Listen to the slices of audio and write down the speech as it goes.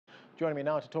Joining me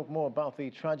now to talk more about the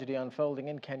tragedy unfolding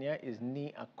in Kenya is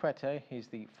Nii Akuetteh. He's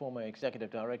the former Executive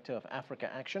Director of Africa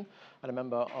Action and a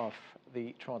member of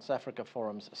the Trans-Africa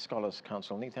Forum's Scholars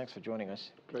Council. Nii, thanks for joining us.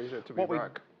 Pleasure to be back. What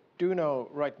we do know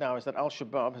right now is that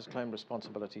Al-Shabaab has claimed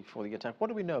responsibility for the attack. What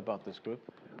do we know about this group?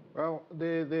 Well,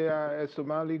 they are a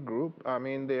Somali group. I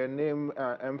mean, their name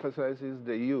emphasizes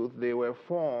the youth. They were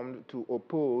formed to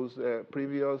oppose a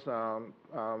previous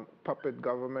puppet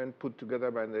government put together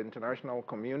by the international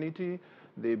community.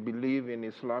 They believe in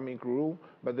Islamic rule,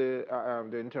 but the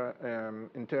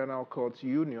Internal Courts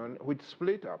Union, which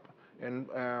split up. And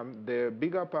the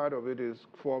bigger part of it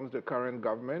forms the current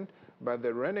government, but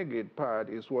the renegade part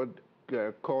is what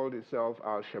called itself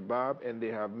Al-Shabaab, and they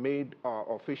have made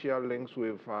official links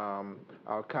with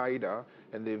Al-Qaeda,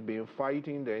 and they've been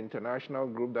fighting the international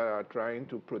group that are trying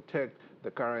to protect the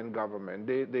current government.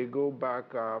 They go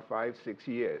back 5-6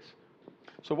 years.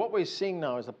 So what we're seeing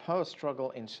now is the power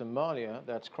struggle in Somalia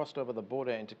that's crossed over the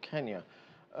border into Kenya.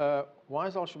 Why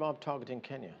is Al-Shabaab targeting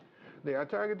Kenya? They are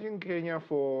targeting Kenya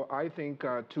for, I think,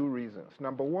 2 reasons.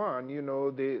 Number one, you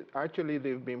know,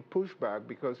 they've been pushed back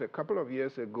because a couple of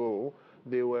years ago,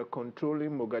 they were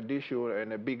controlling Mogadishu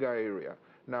and a bigger area.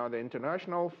 Now, the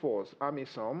international force,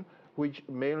 AMISOM, which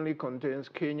mainly contains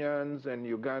Kenyans and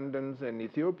Ugandans and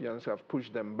Ethiopians, have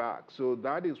pushed them back. So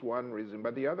that is one reason.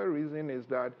 But the other reason is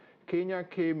that Kenya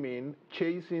came in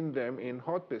chasing them in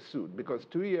hot pursuit because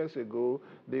 2 years ago,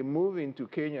 they moved into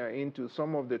Kenya into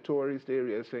some of the tourist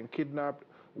areas and kidnapped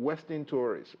Western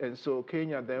tourists. And so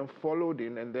Kenya then followed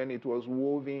in, and then it was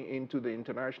woven into the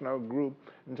international group,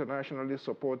 internationally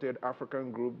supported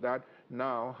African group that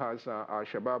now has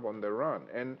Al-Shabaab on the run.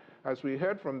 And as we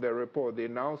heard from the report, they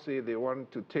now say they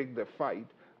want to take the fight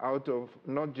out of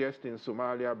not just in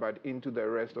Somalia, but into the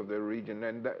rest of the region.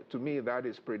 And that, to me, that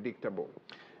is predictable.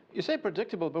 You say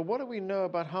predictable, but what do we know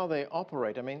about how they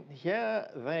operate? I mean, here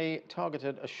they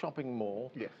targeted a shopping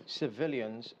mall, yes.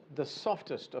 Civilians, the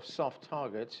softest of soft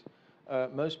targets,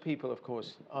 most people, of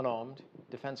course, unarmed,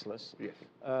 defenseless. Yes.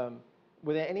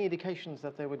 Were there any indications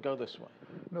that they would go this way?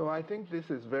 No, I think this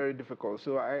is very difficult.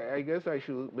 So I guess I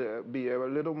should be a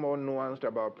little more nuanced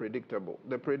about predictable.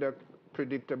 The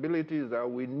predictability is that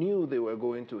we knew they were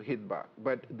going to hit back,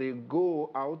 but they go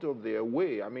out of their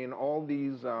way. I mean, all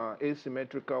these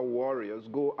asymmetrical warriors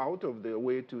go out of their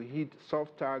way to hit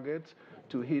soft targets,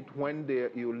 to hit when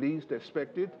you least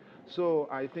expect it. So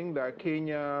I think that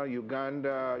Kenya,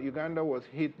 Uganda was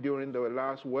hit during the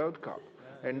last World Cup.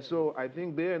 And so I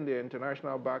think they and the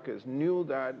international backers knew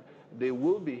that they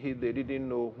will be hit. They didn't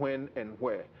know when and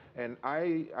where. And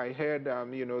I heard,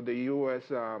 you know, the U.S.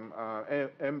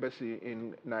 Embassy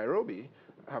in Nairobi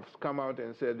have come out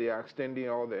and said they are extending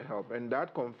all their help. And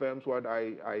that confirms what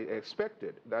I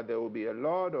expected, that there will be a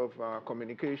lot of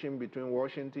communication between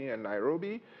Washington and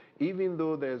Nairobi, even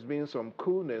though there's been some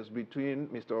coolness between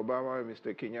Mr. Obama and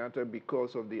Mr. Kenyatta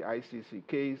because of the ICC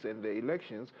case and the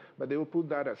elections, but they will put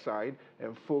that aside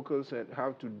and focus on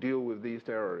how to deal with these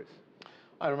terrorists.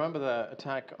 I remember the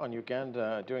attack on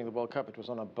Uganda during the World Cup. It was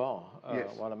on a bar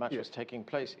yes. while a match yes. was taking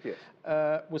place. Yes.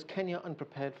 Was Kenya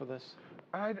unprepared for this?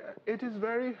 It is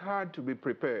very hard to be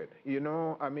prepared. You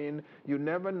know, I mean, you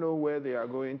never know where they are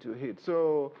going to hit.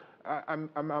 So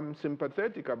I'm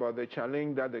sympathetic about the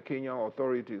challenge that the Kenyan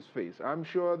authorities face. I'm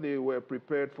sure they were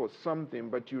prepared for something,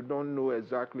 but you don't know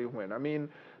exactly when. I mean,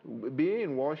 being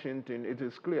in Washington, it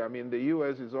is clear. I mean, the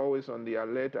U.S. is always on the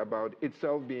alert about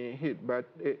itself being hit, but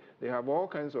they have all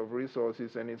kinds of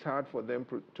resources, and it's hard for them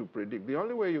to predict. The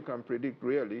only way you can predict,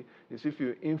 really, is if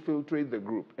you infiltrate the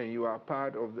group and you are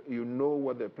part of, you know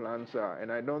what the plans are.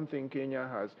 And I don't think Kenya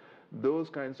has those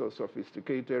kinds of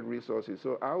sophisticated resources.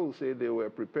 So I will say they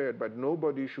were prepared, but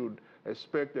nobody should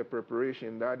expect a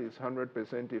preparation that is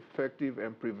 100% effective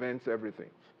and prevents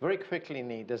everything. Very quickly,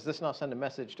 Nii, does this now send a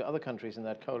message to other countries in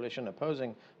that coalition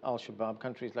opposing Al-Shabaab,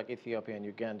 countries like Ethiopia and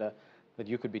Uganda, that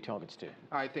you could be targets to?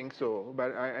 I think so,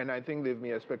 but I think they've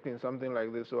been expecting something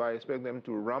like this, so I expect them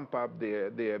to ramp up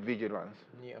their vigilance.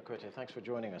 Nii Akuetteh, thanks for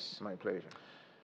joining us. My pleasure.